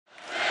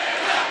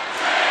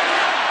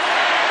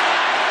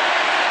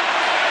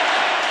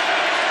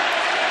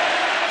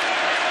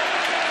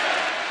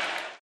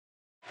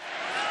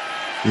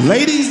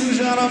Ladies and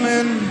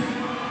gentlemen,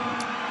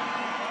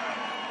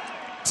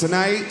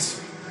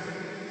 tonight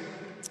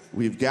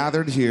we've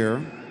gathered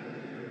here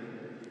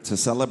to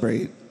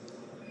celebrate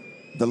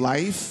the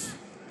life,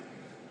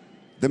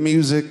 the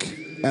music,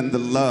 and the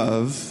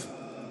love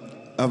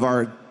of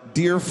our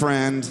dear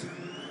friend,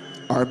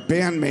 our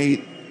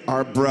bandmate,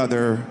 our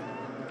brother,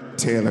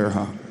 Taylor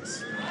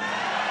Hawkins.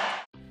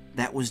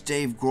 That was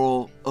Dave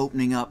Grohl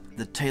opening up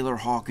the Taylor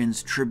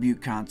Hawkins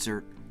tribute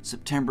concert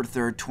September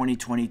 3rd,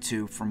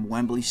 2022 from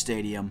Wembley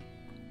Stadium,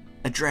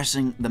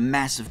 addressing the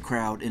massive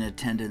crowd in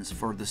attendance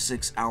for the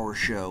 6-hour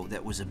show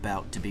that was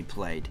about to be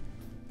played.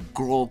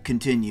 Grohl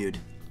continued.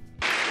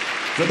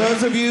 For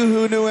those of you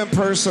who knew him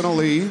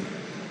personally,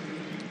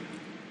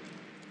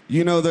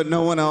 you know that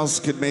no one else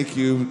could make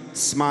you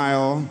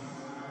smile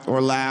or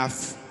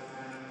laugh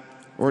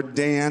or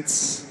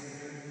dance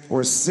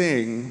or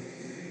sing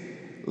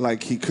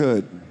like he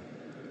could.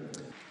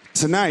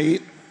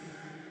 Tonight,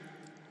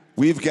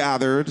 we've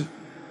gathered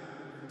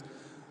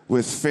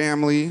with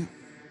family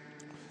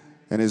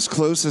and his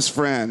closest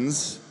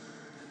friends,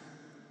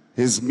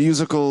 his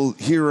musical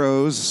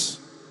heroes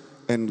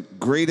and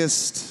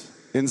greatest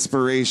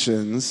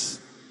inspirations,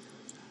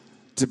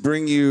 to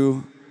bring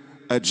you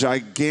a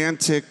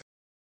gigantic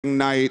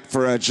night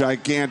for a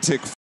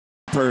gigantic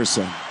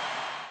person.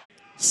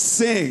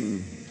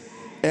 Sing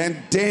and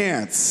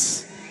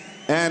dance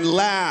and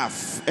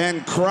laugh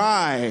and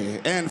cry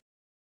and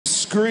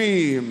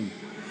scream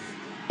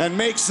and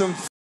make some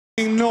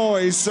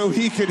noise so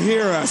he could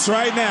hear us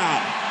right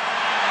now.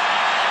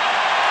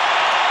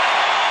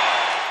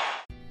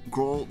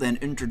 Grohl then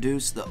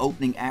introduced the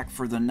opening act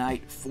for the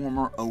night,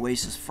 former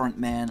Oasis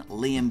frontman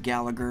Liam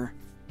Gallagher,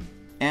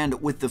 and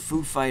with the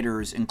Foo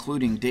Fighters,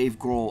 including Dave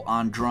Grohl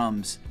on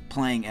drums,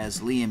 playing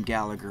as Liam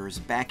Gallagher's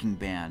backing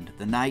band,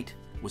 the night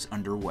was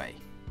underway.